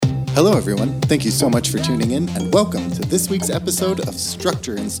Hello, everyone. Thank you so much for tuning in, and welcome to this week's episode of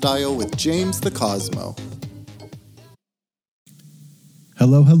Structure and Style with James the Cosmo.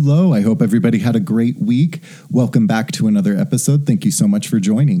 Hello. I hope everybody had a great week. Welcome back to another episode. Thank you so much for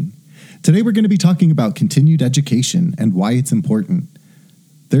joining. Today, we're going to be talking about continued education and why it's important.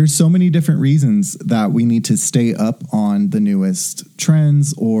 There's so many different reasons that we need to stay up on the newest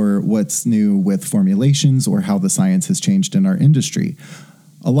trends or what's new with formulations or how the science has changed in our industry.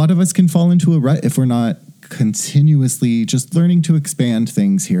 A lot of us can fall into a rut if we're not continuously just learning to expand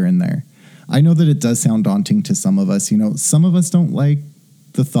things here and there. I know that it does sound daunting to some of us. Some of us don't like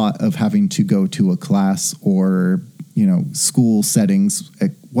the thought of having to go to a class or, school settings,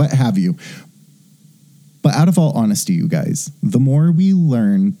 what have you. But out of all honesty, you guys, the more we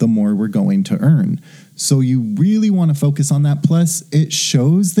learn, the more we're going to earn. So you really want to focus on that. Plus, it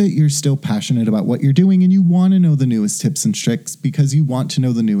shows that you're still passionate about what you're doing and you want to know the newest tips and tricks because you want to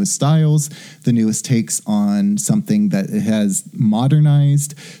know the newest styles, the newest takes on something that it has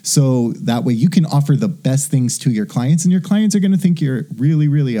modernized. So that way you can offer the best things to your clients, and your clients are going to think you're really,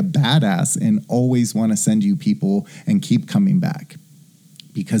 really a badass and always want to send you people and keep coming back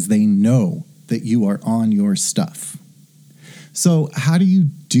because they know that you are on your stuff. So how do you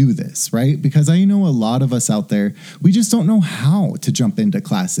do this, right? Because I know a lot of us out there, we just don't know how to jump into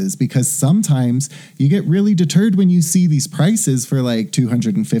classes because sometimes you get really deterred when you see these prices for like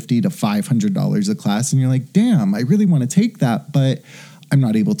 $250 to $500 a class and you're like, damn, I really want to take that, but I'm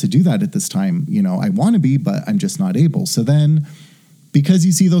not able to do that at this time. I want to be, but I'm just not able. So then because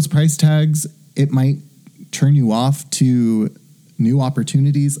you see those price tags, it might turn you off to new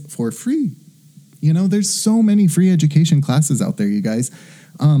opportunities for free. There's so many free education classes out there, you guys.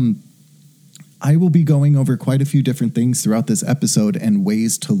 I will be going over quite a few different things throughout this episode and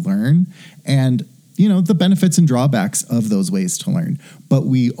ways to learn and, the benefits and drawbacks of those ways to learn. But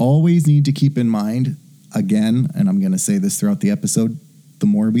we always need to keep in mind, again, and I'm going to say this throughout the episode, the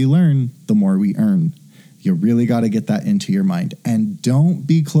more we learn, the more we earn. You really got to get that into your mind. And don't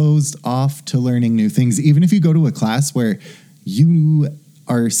be closed off to learning new things. Even if you go to a class where you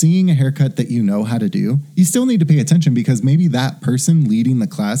are seeing a haircut that you know how to do, you still need to pay attention because maybe that person leading the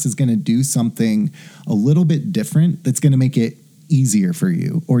class is going to do something a little bit different that's going to make it easier for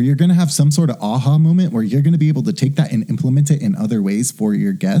you. Or you're going to have some sort of aha moment where you're going to be able to take that and implement it in other ways for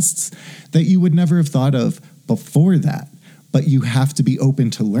your guests that you would never have thought of before that. But you have to be open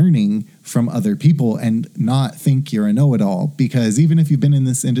to learning from other people and not think you're a know-it-all, because even if you've been in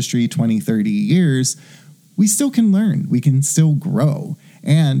this industry 20, 30 years, we still can learn. We can still grow.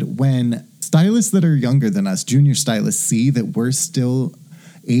 And when stylists that are younger than us, junior stylists, see that we're still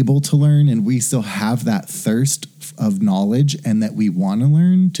able to learn and we still have that thirst of knowledge and that we want to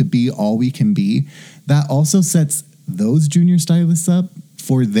learn to be all we can be, that also sets those junior stylists up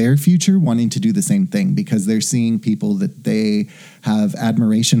for their future wanting to do the same thing because they're seeing people that they have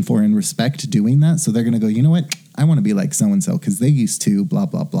admiration for and respect doing that. So they're going to go, you know what? I want to be like so-and-so because they used to blah,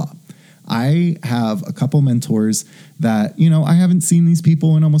 blah, blah. I have a couple mentors that, I haven't seen these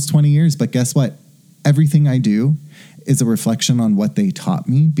people in almost 20 years, but guess what? Everything I do is a reflection on what they taught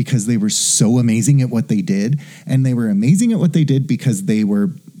me because they were so amazing at what they did. And they were amazing at what they did because they were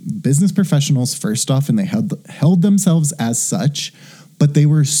business professionals first off, and they held themselves as such, but they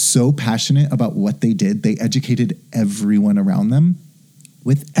were so passionate about what they did. They educated everyone around them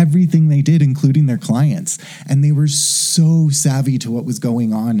with everything they did, including their clients. And they were so savvy to what was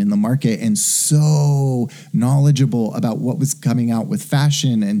going on in the market and so knowledgeable about what was coming out with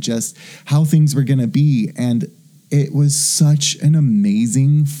fashion and just how things were going to be. And it was such an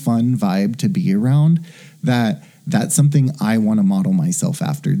amazing, fun vibe to be around that that's something I want to model myself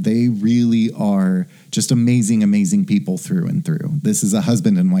after. They really are just amazing, amazing people through and through. This is a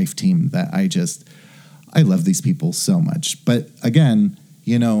husband and wife team that I love these people so much. But again,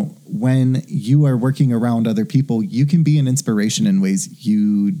 when you are working around other people, you can be an inspiration in ways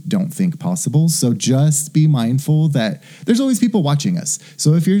you don't think possible. So just be mindful that there's always people watching us.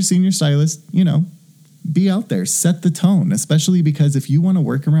 So if you're a senior stylist, be out there, set the tone, especially because if you want to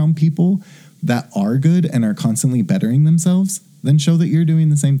work around people that are good and are constantly bettering themselves, then show that you're doing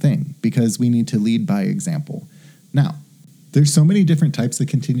the same thing because we need to lead by example. Now, there's so many different types of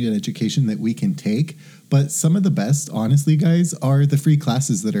continued education that we can take, but some of the best, honestly, guys, are the free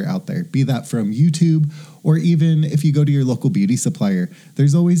classes that are out there, be that from YouTube or even if you go to your local beauty supplier.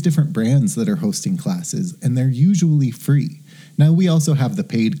 There's always different brands that are hosting classes, and they're usually free. Now, we also have the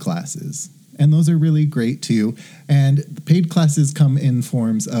paid classes, and those are really great too. And the paid classes come in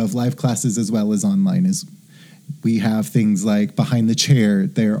forms of live classes as well as online. As we have things like Behind the Chair,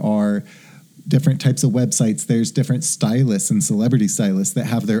 there are different types of websites. There's different stylists and celebrity stylists that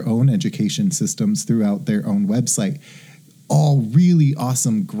have their own education systems throughout their own website. All really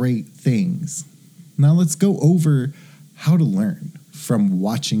awesome, great things. Now let's go over how to learn from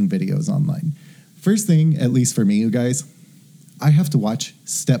watching videos online. First thing, at least for me, you guys, I have to watch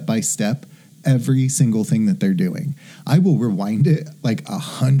step by step every single thing that they're doing. I will rewind it like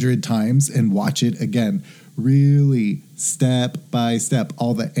 100 times and watch it again. Really step by step,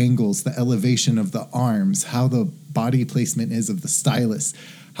 all the angles, the elevation of the arms, how the body placement is of the stylist,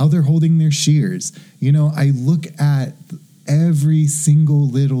 how they're holding their shears. I look at every single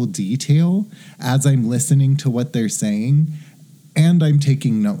little detail as I'm listening to what they're saying, and I'm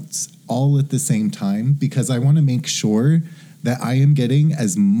taking notes all at the same time because I want to make sure that I am getting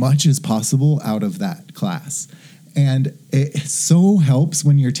as much as possible out of that class. And it so helps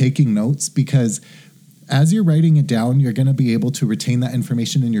when you're taking notes because as you're writing it down, you're going to be able to retain that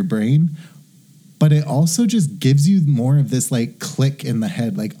information in your brain. But it also just gives you more of this like click in the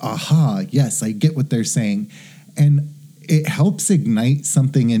head, like, aha, yes, I get what they're saying. And it helps ignite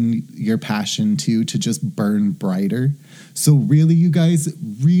something in your passion too, to just burn brighter. So really, you guys,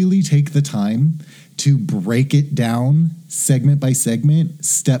 really take the time to break it down segment by segment,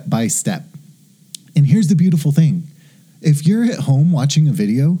 step by step. And here's the beautiful thing. If you're at home watching a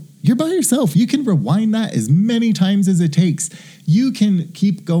video, you're by yourself. You can rewind that as many times as it takes. You can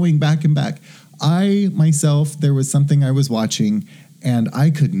keep going back and back. There was something I was watching and I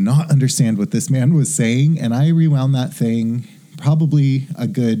could not understand what this man was saying. And I rewound that thing probably a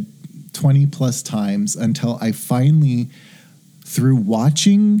good 20 plus times until I finally, through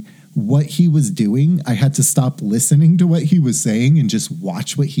watching what he was doing, I had to stop listening to what he was saying and just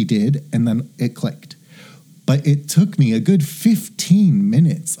watch what he did. And then it clicked. But it took me a good 15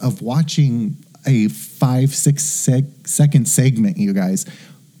 minutes of watching a 5-6 second segment, you guys.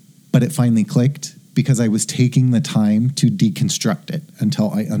 But it finally clicked because I was taking the time to deconstruct it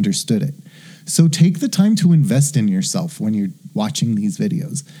until I understood it. So take the time to invest in yourself when you're watching these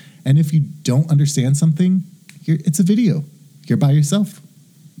videos. And if you don't understand something, it's a video. You're by yourself.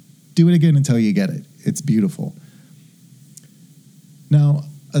 Do it again until you get it. It's beautiful. Now,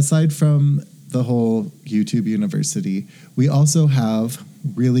 aside from the whole YouTube University, we also have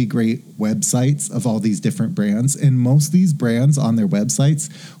really great websites of all these different brands. And most of these brands on their websites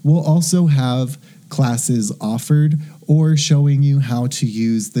will also have classes offered or showing you how to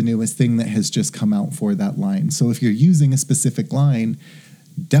use the newest thing that has just come out for that line. So if you're using a specific line,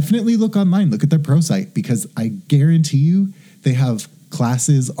 definitely look online, look at their pro site, because I guarantee you they have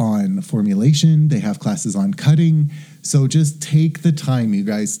classes on formulation, they have classes on cutting. So just take the time, you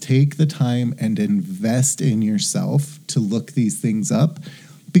guys, take the time and invest in yourself to look these things up,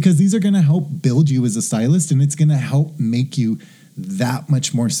 because these are going to help build you as a stylist and it's going to help make you that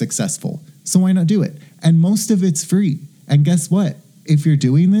much more successful. So why not do it? And most of it's free. And guess what? If you're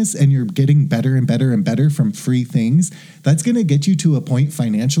doing this and you're getting better and better and better from free things, that's going to get you to a point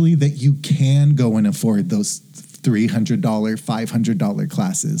financially that you can go and afford those $300, $500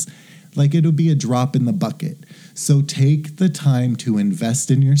 classes. Like, it'll be a drop in the bucket. So take the time to invest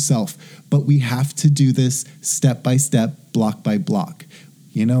in yourself, but we have to do this step by step, block by block.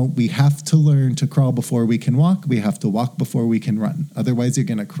 We have to learn to crawl before we can walk. We have to walk before we can run. Otherwise, you're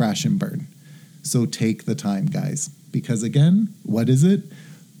going to crash and burn. So take the time, guys, because again, what is it?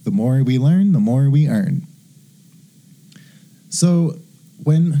 The more we learn, the more we earn. So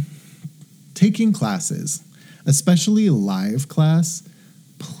when taking classes, especially a live class,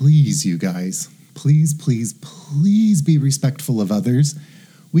 please, you guys, please, please, please be respectful of others.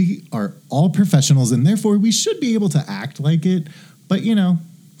 We are all professionals and therefore we should be able to act like it. But,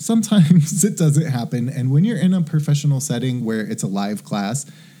 sometimes it doesn't happen. And when you're in a professional setting where it's a live class,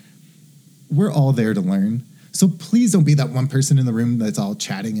 we're all there to learn. So please don't be that one person in the room that's all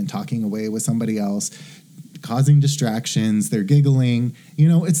chatting and talking away with somebody else, causing distractions. They're giggling.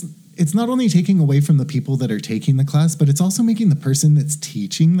 It's not only taking away from the people that are taking the class, but it's also making the person that's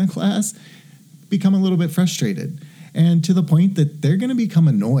teaching the class become a little bit frustrated, and to the point that they're going to become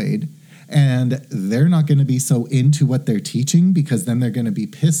annoyed and they're not going to be so into what they're teaching, because then they're going to be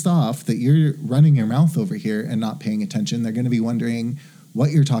pissed off that you're running your mouth over here and not paying attention. They're going to be wondering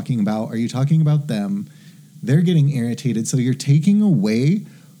what you're talking about. Are you talking about them? They're getting irritated. So you're taking away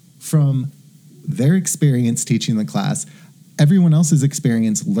from their experience teaching the class, everyone else's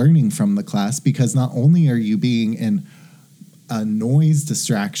experience learning from the class, because not only are you being in a noise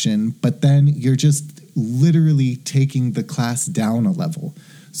distraction, but then you're just literally taking the class down a level.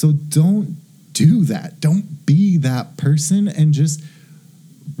 So don't do that. Don't be that person, and just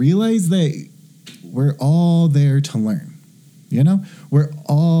realize that we're all there to learn. We're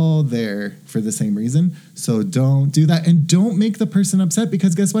all there for the same reason. So don't do that. And don't make the person upset,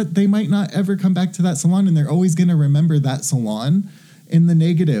 because guess what? They might not ever come back to that salon, and they're always going to remember that salon in the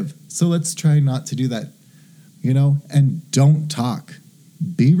negative. So let's try not to do that, and don't talk.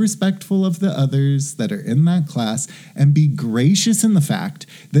 Be respectful of the others that are in that class, and be gracious in the fact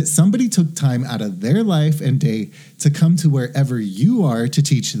that somebody took time out of their life and day to come to wherever you are to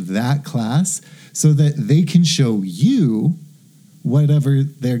teach that class, so that they can show you whatever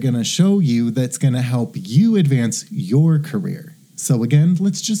they're going to show you that's going to help you advance your career. So again,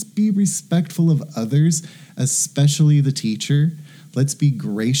 let's just be respectful of others, especially the teacher. Let's be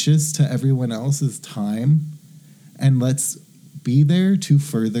gracious to everyone else's time, and let's be there to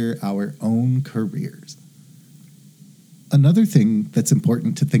further our own careers. Another thing that's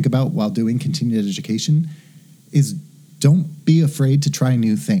important to think about while doing continued education is don't be afraid to try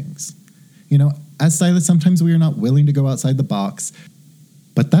new things. As stylists, sometimes we are not willing to go outside the box,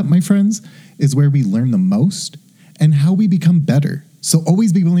 but that, my friends, is where we learn the most and how we become better. So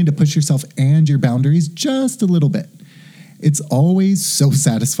always be willing to push yourself and your boundaries just a little bit. It's always so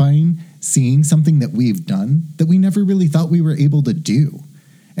satisfying seeing something that we've done that we never really thought we were able to do.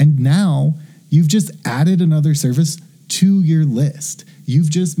 And now you've just added another service to your list. You've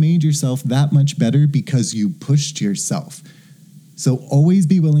just made yourself that much better because you pushed yourself. So always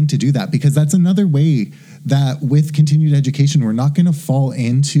be willing to do that, because that's another way that with continued education, we're not going to fall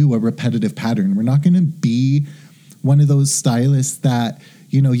into a repetitive pattern. We're not going to be one of those stylists that,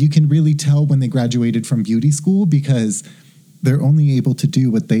 you can really tell when they graduated from beauty school, because they're only able to do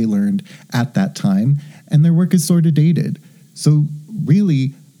what they learned at that time, and their work is sort of dated. So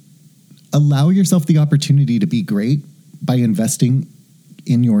really allow yourself the opportunity to be great by investing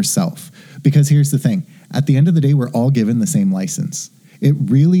in yourself. Because here's the thing. At the end of the day, we're all given the same license. It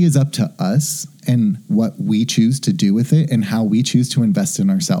really is up to us and what we choose to do with it and how we choose to invest in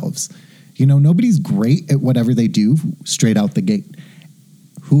ourselves. Nobody's great at whatever they do straight out the gate.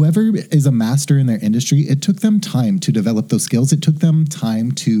 Whoever is a master in their industry, it took them time to develop those skills. It took them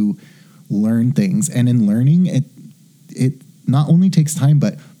time to learn things. And in learning, it not only takes time,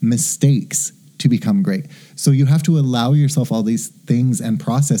 but mistakes to become great. So you have to allow yourself all these things and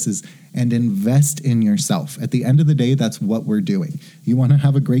processes and invest in yourself. At the end of the day, that's what we're doing. You want to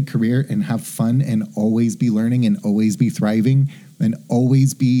have a great career and have fun and always be learning and always be thriving and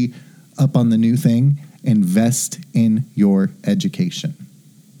always be up on the new thing. Invest in your education.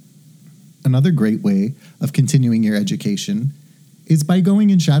 Another great way of continuing your education is by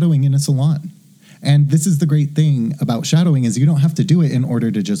going and shadowing in a salon. And this is the great thing about shadowing, is you don't have to do it in order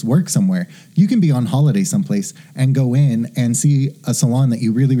to just work somewhere. You can be on holiday someplace and go in and see a salon that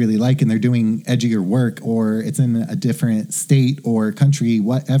you really, really like, and they're doing edgier work, or it's in a different state or country,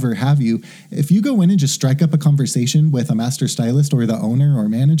 whatever have you. If you go in and just strike up a conversation with a master stylist or the owner or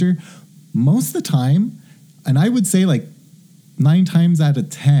manager, most of the time, and I would say 9 times out of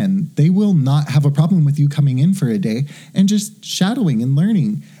 10, they will not have a problem with you coming in for a day and just shadowing and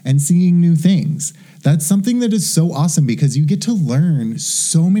learning and seeing new things. That's something that is so awesome, because you get to learn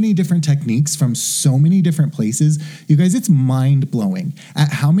so many different techniques from so many different places. You guys, it's mind-blowing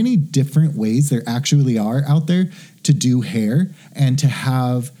at how many different ways there actually are out there to do hair and to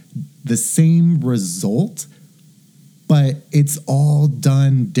have the same result, but it's all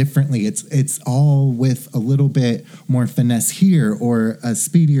done differently. It's all with a little bit more finesse here or a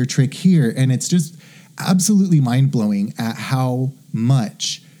speedier trick here. And it's just absolutely mind-blowing at how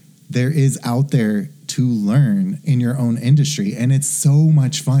much there is out there to learn in your own industry. And it's so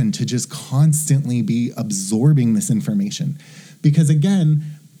much fun to just constantly be absorbing this information. Because again,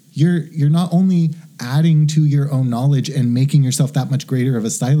 you're not only adding to your own knowledge and making yourself that much greater of a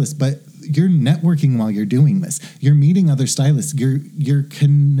stylist, but you're networking while you're doing this. You're meeting other stylists. You're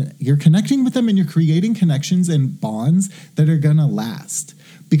connecting with them, and you're creating connections and bonds that are gonna last.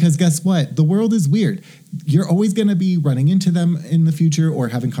 Because guess what? The world is weird. You're always going to be running into them in the future, or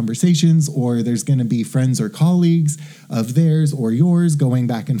having conversations, or there's going to be friends or colleagues of theirs or yours going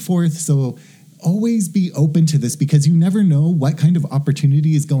back and forth. So always be open to this, because you never know what kind of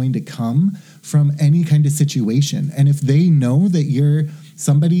opportunity is going to come from any kind of situation. And if they know that you're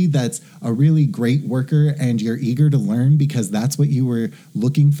somebody that's a really great worker and you're eager to learn because that's what you were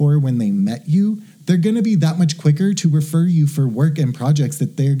looking for when they met you, they're going to be that much quicker to refer you for work and projects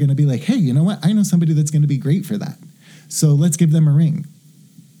that they're going to be like, hey, you know what? I know somebody that's going to be great for that. So let's give them a ring.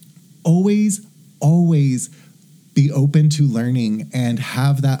 Always, always be open to learning and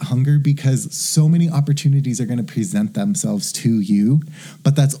have that hunger, because so many opportunities are going to present themselves to you.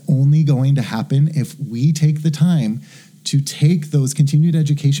 But that's only going to happen if we take the time to take those continued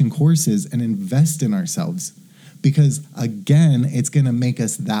education courses and invest in ourselves. because again, it's going to make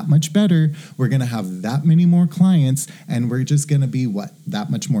us that much better. We're going to have that many more clients, and we're just going to be that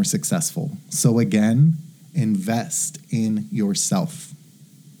much more successful. So again, invest in yourself.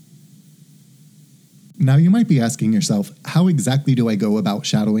 Now you might be asking yourself, how exactly do I go about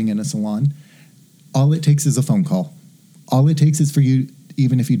shadowing in a salon? All it takes is a phone call. All it takes is for you,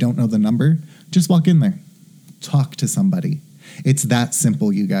 even if you don't know the number, just walk in there, talk to somebody. It's that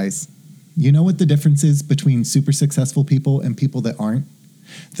simple, you guys. You know what the difference is between super successful people and people that aren't?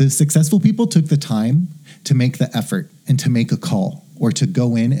 The successful people took the time to make the effort and to make a call or to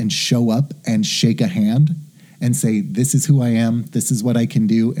go in and show up and shake a hand and say, this is who I am, this is what I can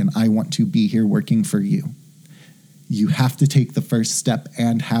do, and I want to be here working for you. You have to take the first step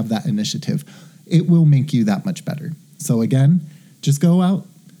and have that initiative. It will make you that much better. So again, just go out,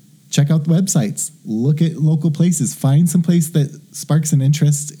 check out the websites, look at local places, find some place that sparks an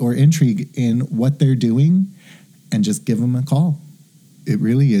interest or intrigue in what they're doing, and just give them a call. It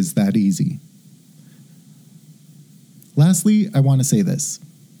really is that easy. Lastly, I want to say this.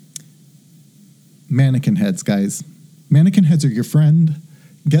 Mannequin heads, guys. Mannequin heads are your friend.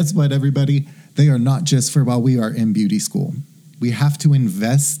 Guess what, everybody? They are not just for while we are in beauty school. We have to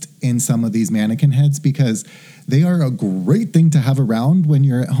invest in some of these mannequin heads because they are a great thing to have around when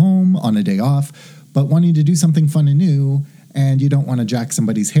you're at home on a day off, but wanting to do something fun and new, and you don't want to jack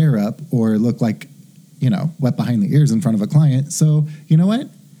somebody's hair up or look like, wet behind the ears in front of a client. So, you know what?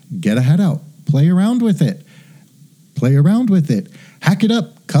 Get a head out. Play around with it. Hack it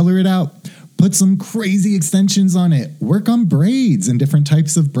up. Color it out. Put some crazy extensions on it. Work on braids and different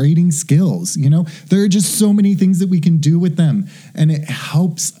types of braiding skills. There are just so many things that we can do with them. And it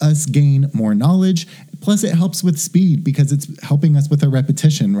helps us gain more knowledge. Plus, it helps with speed because it's helping us with our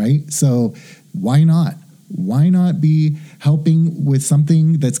repetition, right? So why not? Why not be helping with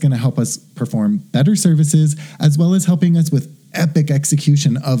something that's going to help us perform better services as well as helping us with epic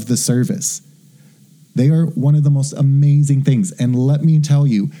execution of the service? They are one of the most amazing things. And let me tell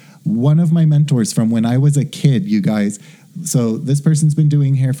you, one of my mentors from when I was a kid, you guys, so this person's been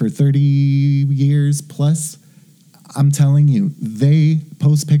doing hair for 30 years plus. I'm telling you, they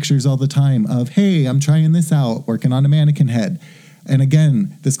post pictures all the time of, hey, I'm trying this out, working on a mannequin head. And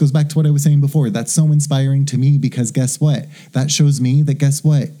again, this goes back to what I was saying before. That's so inspiring to me because guess what? That shows me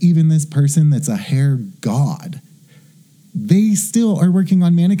that even this person that's a hair god, they still are working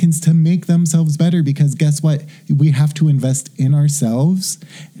on mannequins to make themselves better because guess what? We have to invest in ourselves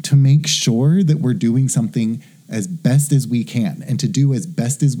to make sure that we're doing something as best as we can. And to do as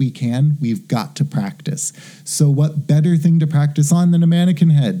best as we can, we've got to practice. So what better thing to practice on than a mannequin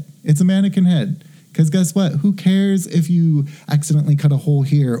head? It's a mannequin head. Because guess what? Who cares if you accidentally cut a hole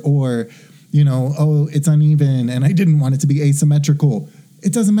here or, it's uneven and I didn't want it to be asymmetrical.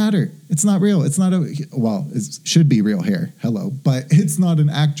 It doesn't matter. It's not real. It's not it should be real hair. Hello. But it's not an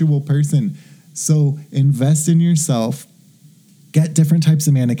actual person. So invest in yourself. Get different types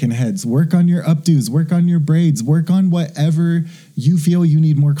of mannequin heads. Work on your updos. Work on your braids. Work on whatever you feel you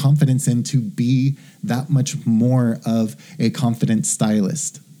need more confidence in to be that much more of a confident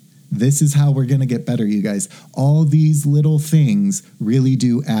stylist. This is how we're going to get better, you guys. All these little things really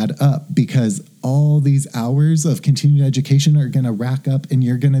do add up because all these hours of continued education are going to rack up and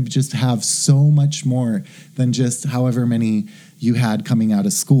you're going to just have so much more than just however many you had coming out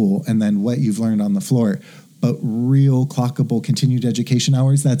of school and then what you've learned on the floor. But real clockable continued education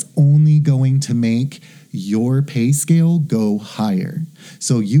hours, that's only going to make your pay scale go higher.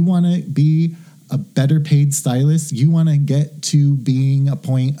 So you want to be a better paid stylist, you want to get to being a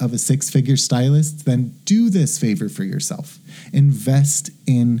point of a six-figure stylist, then do this favor for yourself. Invest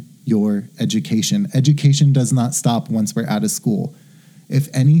in your education. Education does not stop once we're out of school. If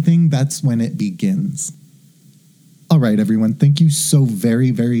anything, that's when it begins. All right, everyone. Thank you so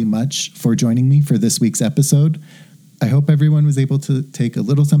very, very much for joining me for this week's episode. I hope everyone was able to take a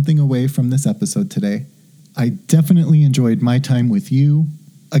little something away from this episode today. I definitely enjoyed my time with you.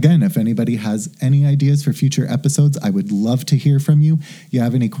 Again, if anybody has any ideas for future episodes, I would love to hear from you. You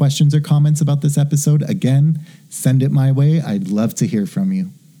have any questions or comments about this episode, again, send it my way. I'd love to hear from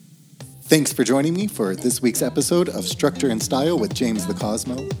you. Thanks for joining me for this week's episode of Structure and Style with James the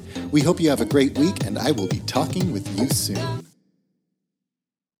Cosmo. We hope you have a great week, and I will be talking with you soon.